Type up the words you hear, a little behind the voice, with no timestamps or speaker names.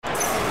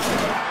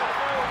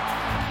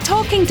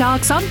Talking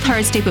Dogs on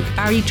Thursday with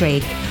Barry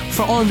Drake.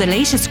 For all the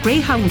latest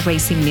greyhound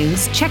racing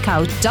news, check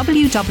out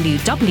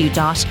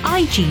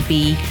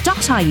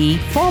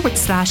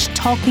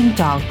www.igb.ie/talking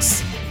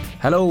dogs.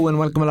 Hello and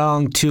welcome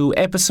along to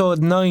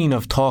episode 9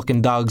 of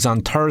Talking Dogs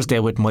on Thursday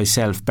with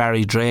myself,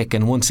 Barry Drake.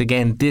 And once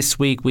again, this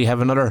week we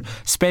have another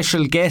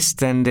special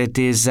guest, and it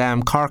is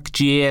Cork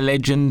GAA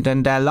legend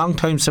and a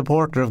long-time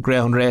supporter of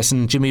greyhound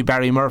racing, Jimmy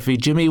Barry Murphy.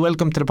 Jimmy,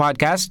 welcome to the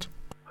podcast.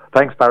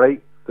 Thanks, Barry.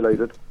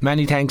 Delighted.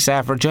 Many thanks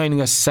for joining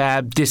us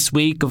this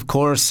week. Of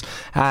course,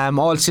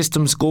 all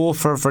systems go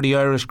for the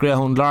Irish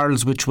Greyhound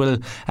Laurels, which will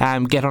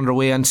get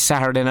underway on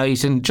Saturday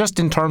night. And just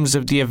in terms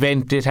of the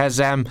event, it has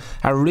a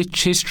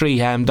rich history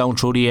down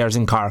through the years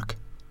in Cork.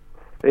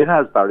 It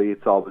has, Barry.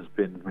 It's always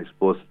been, I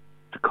suppose,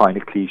 the kind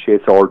of cliche.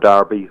 It's our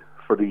derby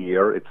for the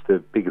year. It's the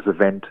biggest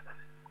event.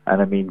 And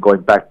I mean,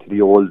 going back to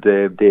the old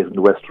days on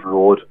the Western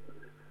Road,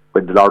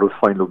 when the Laurels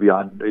final will be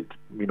on,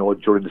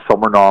 during the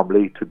summer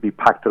normally, to be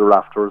packed to the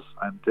rafters.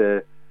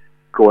 And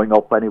growing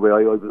up anyway,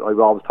 I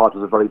always thought it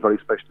was a very, very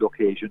special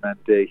occasion and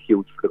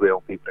huge for the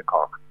greyhound people in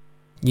Cork.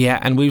 Yeah,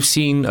 and we've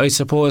seen, I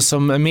suppose,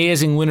 some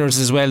amazing winners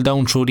as well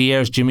down through the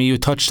years. Jimmy, you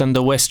touched on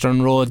the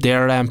Western Road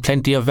there,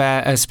 plenty of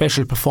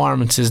special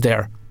performances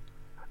there.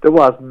 There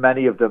was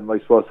many of them, I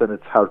suppose, and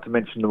it's hard to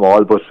mention them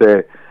all, but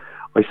I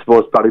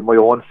suppose, Barry, my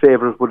own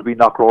favourite would be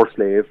Knockroar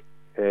Slave.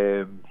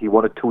 He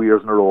won it 2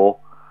 years in a row,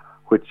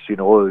 which,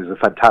 is a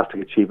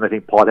fantastic achievement. I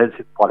think Paul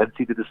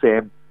Hensey did the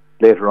same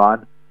later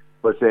on.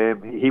 But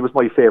he was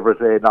my favourite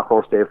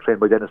Knockroar Slave, trained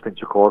by Dennis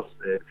Lynch, of course,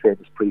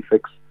 famous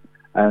prefix.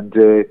 And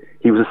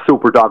he was a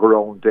super dog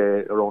around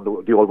the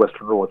old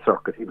Western Road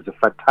circuit. He was a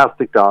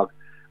fantastic dog.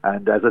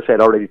 And as I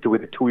said already, to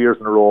win it 2 years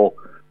in a row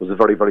was a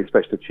very, very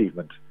special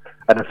achievement.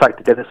 And in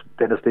fact, Dennis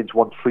Lynch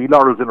won 3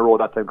 laurels in a row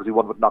that time, because he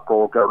won with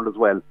Knockroar Girl as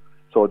well.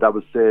 So that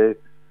was, as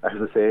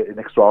I say, an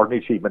extraordinary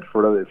achievement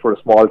for a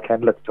small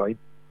kennel at the time.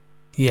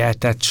 Yeah,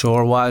 that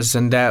sure was.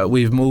 And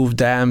we've moved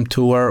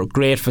to our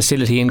great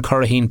facility in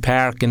Curraheen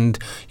Park, and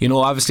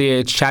obviously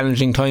it's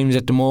challenging times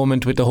at the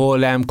moment with the whole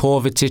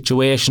COVID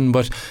situation,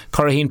 but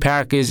Curraheen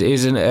Park is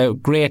a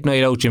great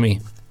night out, Jimmy.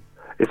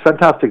 It's a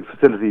fantastic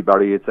facility,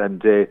 Barry.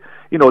 The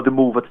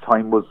move at the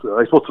time was,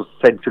 I suppose, was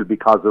essential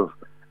because of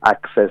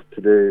access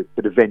to the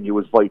venue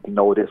is vital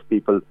nowadays,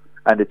 people,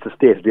 and it's a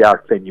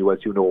state-of-the-art venue,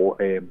 as you know,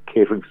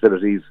 catering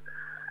facilities,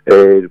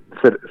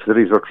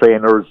 facilities for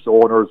trainers,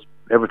 owners.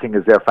 Everything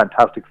is there,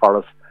 fantastic for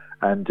us,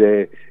 and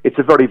it's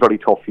a very, very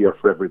tough year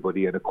for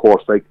everybody. And of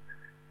course, like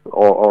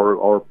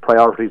our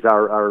priorities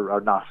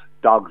are not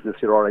dogs this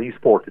year or any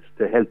sport; it's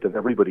the health of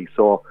everybody.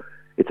 So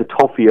it's a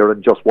tough year,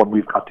 and just one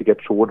we've got to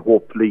get through. And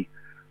hopefully,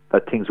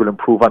 that things will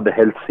improve on the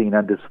health scene,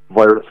 and this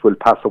virus will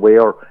pass away,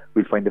 or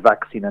we'll find a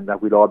vaccine, and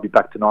that we'll all be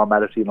back to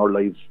normality in our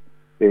lives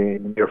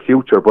in the near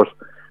future. But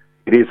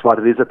it is what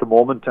it is at the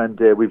moment, and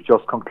we've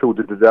just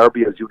concluded the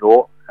Derby, as you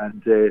know,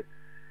 and.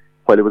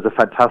 While it was a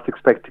fantastic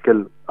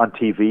spectacle on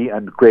TV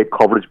and great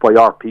coverage by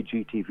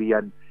RPG TV,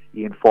 and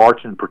Ian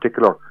Fortune in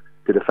particular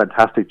did a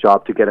fantastic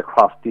job to get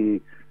across the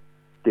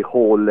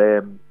whole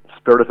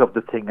spirit of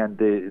the thing and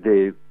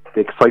the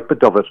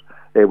excitement of it.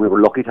 We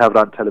were lucky to have it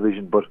on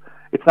television, but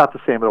it's not the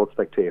same without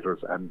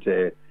spectators. And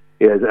as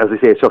I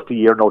say, it's just a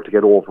year now to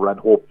get over, and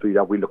hopefully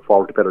that we look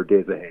forward to better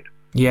days ahead.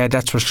 Yeah,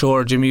 that's for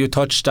sure, Jimmy. You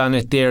touched on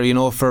it there,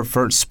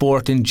 for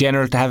sport in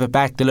general, to have it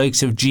back, the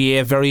likes of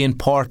GAA, very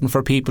important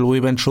for people. We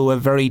went through a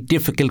very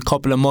difficult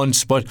couple of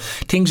months, but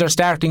things are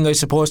starting, I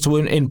suppose, to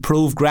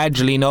improve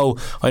gradually now.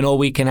 I know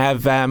we can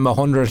have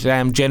 100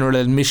 general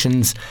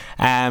admissions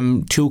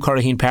to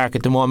Curraheen Park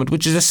at the moment,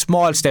 which is a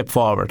small step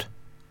forward.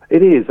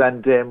 It is,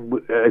 and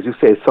as you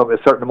say, a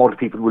certain amount of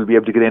people will be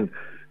able to get in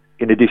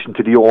addition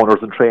to the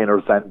owners and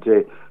trainers, and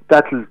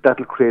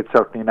that'll create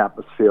certainly an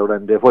atmosphere.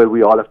 And while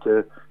we all have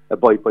to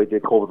abide by the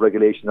COVID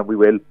regulation, and we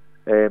will,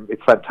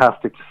 it's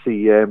fantastic to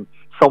see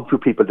some few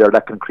people there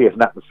that can create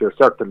an atmosphere,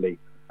 certainly.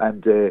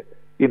 And the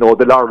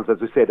Laurels, as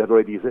we said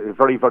already, is a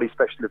very, very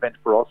special event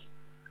for us.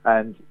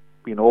 And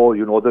you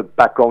know the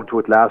background to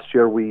it. Last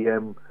year we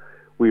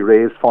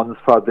raised funds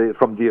from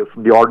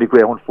the ordinary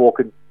greyhound folk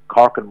in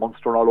Cork and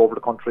Munster and all over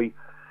the country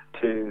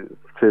to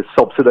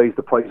subsidise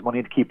the prize money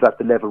and keep that at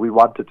the level we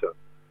wanted to.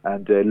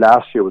 And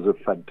last year was a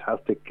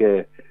fantastic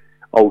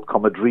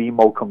outcome, a dream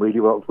outcome really,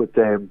 with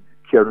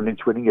Kieran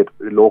Lynch winning it,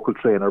 a local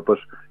trainer. But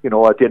at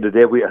the end of the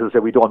day, as I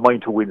said, we don't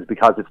mind who wins,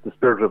 because it's the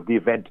spirit of the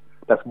event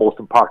that's most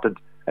important,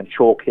 and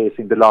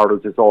showcasing the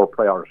Laurels is our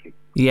priority.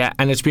 Yeah,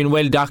 and it's been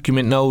well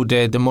documented now,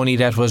 the money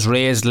that was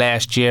raised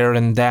last year,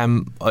 and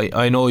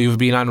I know you've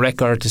been on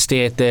record to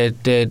state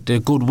that the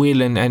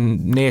goodwill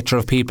and nature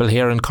of people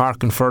here in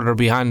Cork and further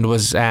beyond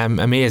was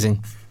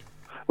amazing.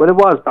 Well, it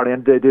was, Barry,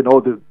 and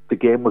the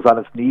game was on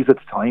its knees at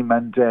the time,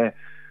 and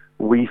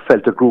we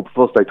felt, a group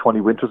of us, like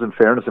Tony Winters in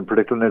fairness in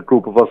particular, and a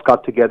group of us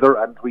got together,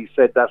 and we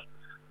said that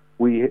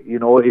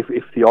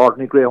if the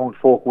ordinary greyhound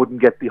folk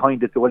wouldn't get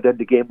behind it, well, then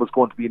the game was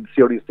going to be in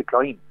serious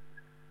decline.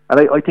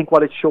 And I think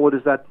what it showed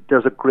is that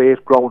there's a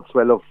great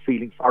groundswell of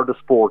feeling for the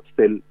sport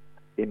still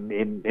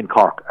in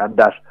Cork, and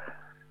that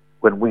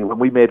when we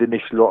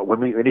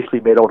initially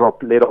laid out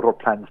our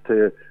plans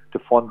to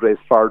fundraise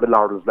for the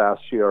Lords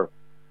last year,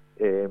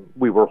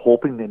 we were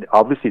hoping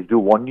obviously to do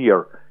 1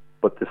 year,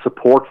 but the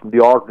support from the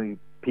ordinary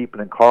people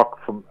in Cork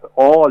from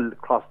all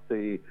across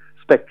the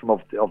spectrum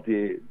of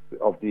the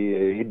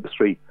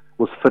industry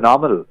was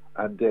phenomenal,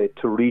 and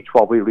to reach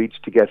what we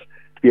reached, to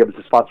be able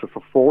to sponsor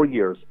for 4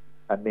 years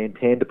and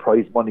maintain the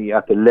prize money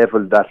at the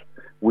level that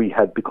we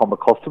had become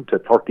accustomed to,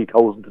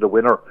 30,000 to the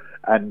winner,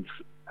 and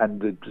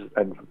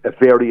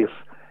various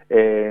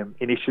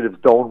initiatives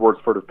downwards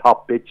for the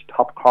top bitch,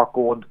 top Cork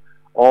owned,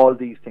 all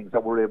these things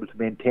that we're able to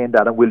maintain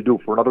that, and we'll do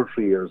for another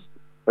 3 years.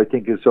 I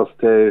think is just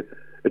a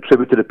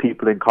tribute to the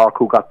people in Cork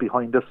who got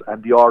behind us,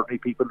 and the ordinary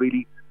people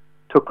really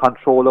took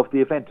control of the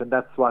event, and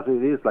that's what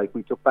it is like.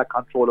 We took back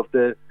control of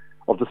the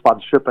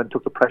sponsorship and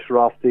took the pressure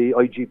off the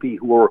IGB,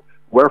 who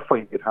were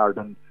finding it hard,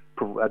 and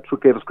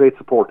gave us great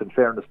support and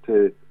fairness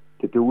to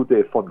do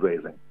the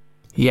fundraising.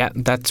 Yeah,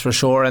 that's for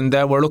sure, and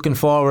we're looking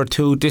forward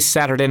to this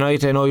Saturday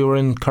night. I know you were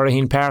in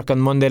Curraheen Park on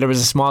Monday. There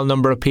was a small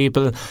number of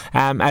people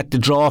at the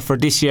draw for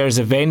this year's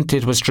event.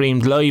 It was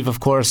streamed live,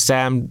 of course,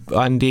 on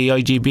the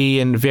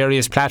IGB and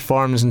various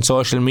platforms and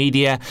social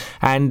media,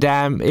 and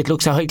it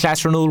looks a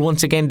high-class renewal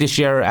once again this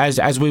year,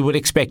 as we would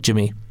expect,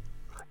 Jimmy.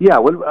 Yeah,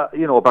 well,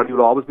 Barry,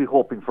 you'll always be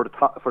hoping for the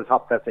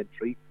top class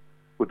entry.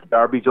 With the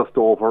Derby just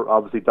over,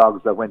 obviously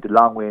dogs that went a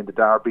long way in the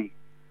Derby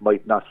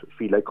might not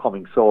feel like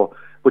coming. So,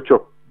 but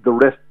the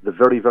rest, the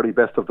very, very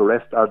best of the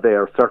rest are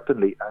there,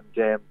 certainly,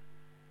 and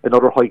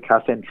another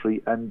high-class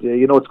entry. And,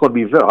 it's going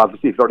to be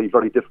obviously very,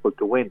 very difficult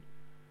to win.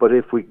 But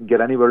if we can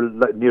get anywhere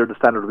near the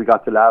standard we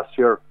got to last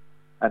year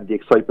and the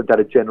excitement that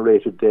it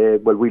generated,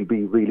 we'll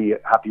be really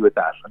happy with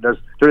that. And as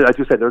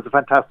you said, there's a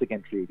fantastic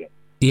entry again.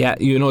 Yeah,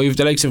 you've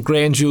the likes of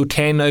Grange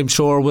U10, I'm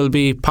sure, will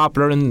be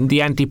popular in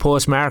the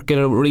anti-post market.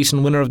 A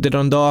recent winner of the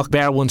Dundalk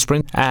Bear 1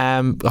 Sprint,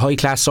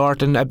 high-class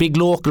sort, and a big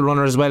local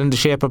runner as well in the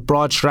shape of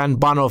Broadstrand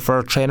Bono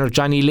for trainer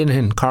Johnny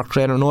Linehan, Cork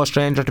trainer, no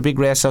stranger to big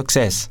race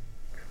success.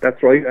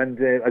 That's right, and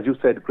as you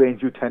said,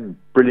 Grange U10,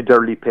 brilliant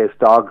early pace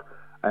dog,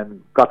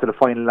 and got to the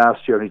final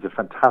last year, and he's a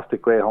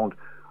fantastic greyhound.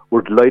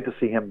 We're delighted to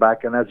see him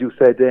back, and as you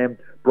said,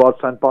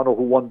 Broadstrand Bono,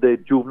 who won the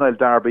juvenile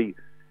derby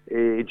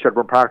in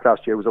Shelbourne Park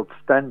last year, was an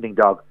outstanding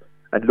dog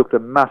and looked a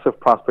massive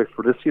prospect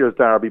for this year's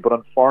derby. But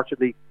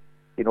unfortunately,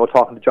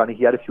 talking to Johnny,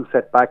 he had a few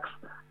setbacks,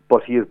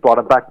 but he has brought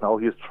him back now.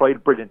 He has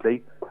tried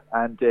brilliantly,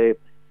 and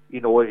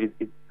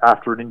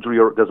after an injury,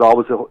 there's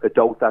always a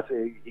doubt that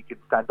he can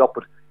stand up.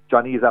 But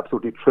Johnny is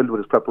absolutely thrilled with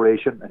his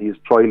preparation, and he has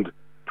trialled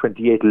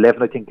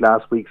 28:11, I think,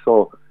 last week.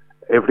 So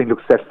everything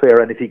looks set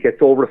fair. And if he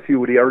gets over a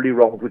few of the early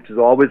rounds, which is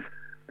always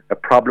a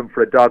problem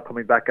for a dog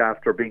coming back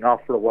after being off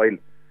for a while,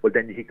 well,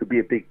 then he could be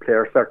a big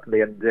player,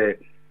 certainly. And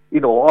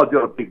all the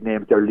other big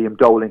names there, Liam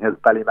Dowling has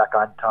Ballymac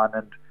Anton,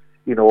 and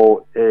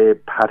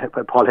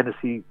Paul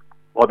Hennessy,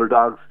 other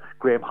dogs,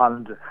 Graham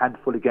Holland,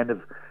 handful again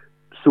of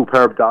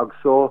superb dogs.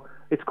 So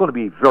it's going to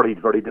be very,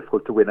 very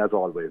difficult to win, as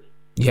always.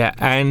 Yeah,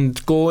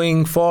 and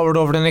going forward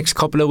over the next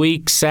couple of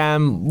weeks,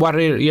 what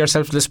are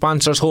yourself and the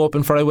sponsors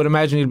hoping for? I would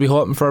imagine you'll be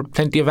hoping for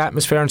plenty of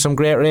atmosphere and some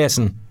great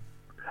racing.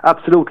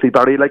 Absolutely,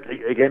 Barry. Like,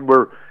 again,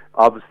 we're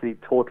obviously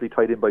totally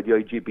tied in by the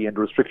IGB and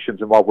the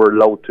restrictions and what we're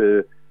allowed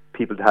to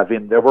people to have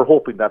in there. We're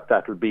hoping that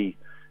will be,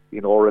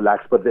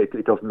 relaxed, but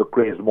it doesn't look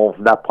great at the moment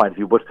from that point of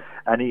view. But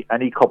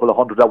any couple of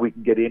hundred that we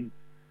can get in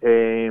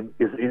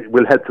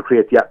will help to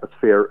create the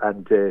atmosphere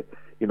and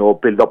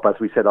build up, as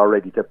we said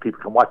already, that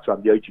people can watch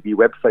on the IGB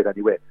website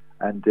anyway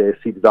and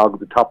see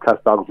the top class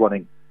dogs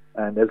running.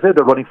 And as I said,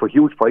 they're running for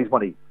huge prize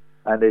money.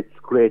 And it's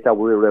great that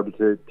we were able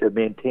to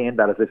maintain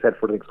that, as I said,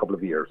 for the next couple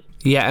of years.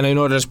 Yeah, and I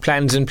know there's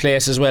plans in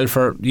place as well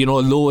for,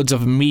 loads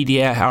of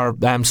media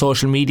or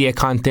social media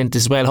content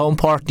as well. How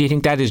important do you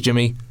think that is,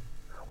 Jimmy?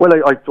 Well,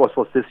 I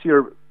suppose this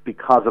year,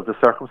 because of the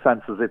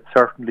circumstances, it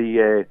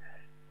certainly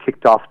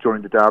kicked off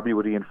during the Derby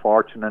with Ian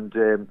Fortune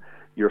and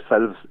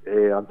yourselves,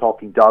 I'm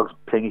talking dogs,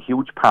 playing a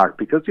huge part,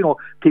 because,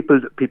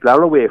 people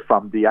are away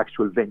from the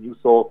actual venue,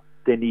 so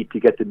they need to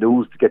get the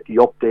news, to get the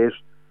update.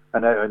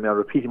 And I'm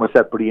repeating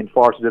myself, but Ian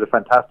Fortune did a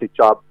fantastic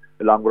job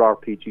along with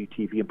RPG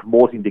TV in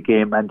promoting the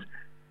game. And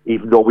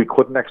even though we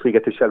couldn't actually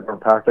get to Shelbourne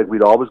Park, like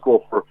we'd always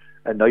go for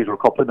a night or a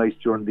couple of nights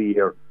during the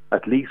year,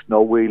 at least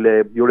now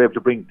they were able to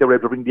bring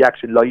the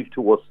action live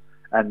to us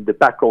and the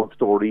background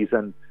stories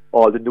and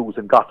all the news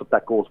and gossip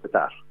that goes with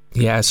that.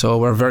 Yeah, so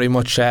we're very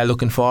much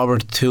looking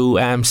forward to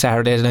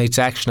Saturday night's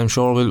action. I'm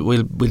sure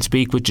we'll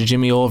speak with you,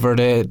 Jimmy, over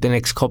the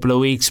next couple of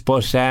weeks.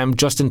 But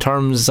just in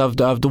terms of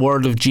the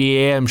world of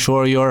GAA, I'm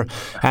sure you're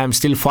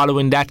still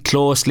following that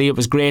closely. It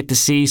was great to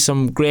see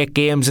some great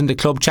games in the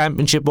club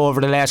championship over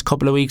the last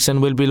couple of weeks,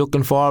 and we'll be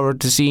looking forward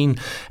to seeing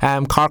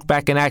Cork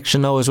back in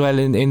action now as well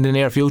in the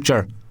near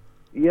future.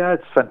 Yeah,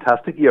 it's a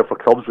fantastic year for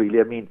clubs, really.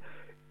 I mean,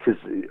 because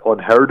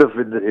unheard of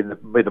in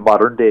the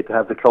modern day to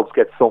have the clubs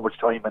get so much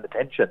time and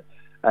attention.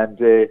 And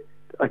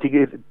I think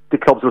the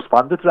clubs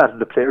responded to that,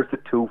 and the players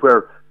did too,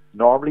 where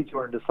normally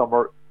during the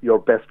summer your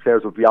best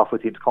players would be off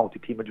with the inter-county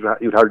team and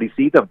you'd hardly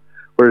see them.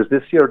 Whereas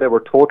this year they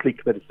were totally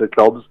committed to the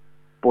clubs,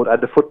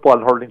 and the football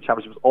and hurling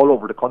championships all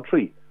over the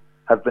country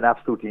have been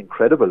absolutely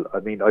incredible. I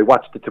mean, I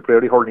watched the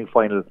Tipperary hurling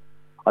final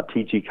on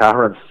TG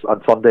Cairns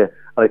on Sunday, and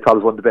I thought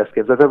it was one of the best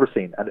games I've ever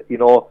seen. And, you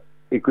know,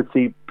 you could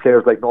see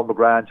players like Noel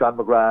McGrath, John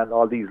McGrath,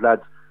 all these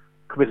lads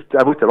committed.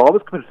 I mean, they're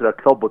always committed to their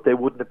club, but they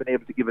wouldn't have been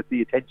able to give it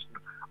the attention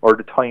or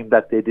the time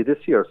that they did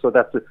this year. So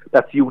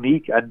that's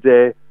unique, and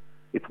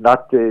it's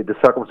not the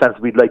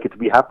circumstances we'd like it to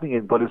be happening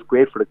in, but it's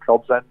great for the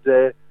clubs,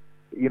 and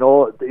you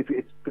know,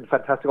 it's been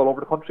fantastic all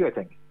over the country, I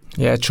think.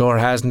 Yeah, it sure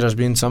has, and there's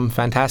been some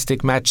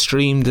fantastic match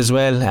streamed as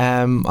well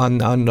on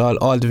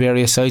all the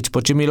various sites.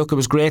 But Jimmy, look, it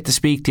was great to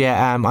speak to you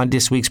on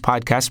this week's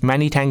podcast.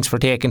 Many thanks for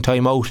taking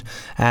time out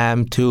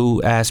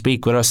to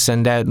speak with us,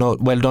 and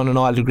well done on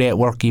all the great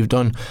work you've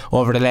done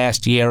over the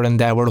last year, and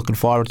we're looking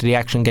forward to the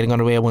action getting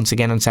underway once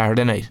again on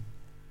Saturday night.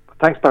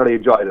 Thanks, Barry,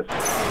 enjoyed it.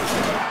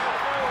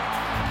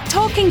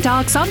 Talking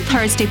Dogs on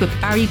Thursday with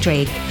Barry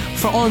Drake.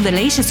 For all the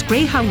latest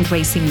greyhound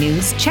racing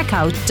news, check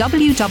out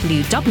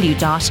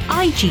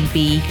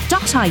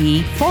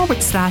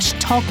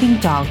www.igb.ie/talking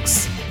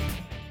dogs.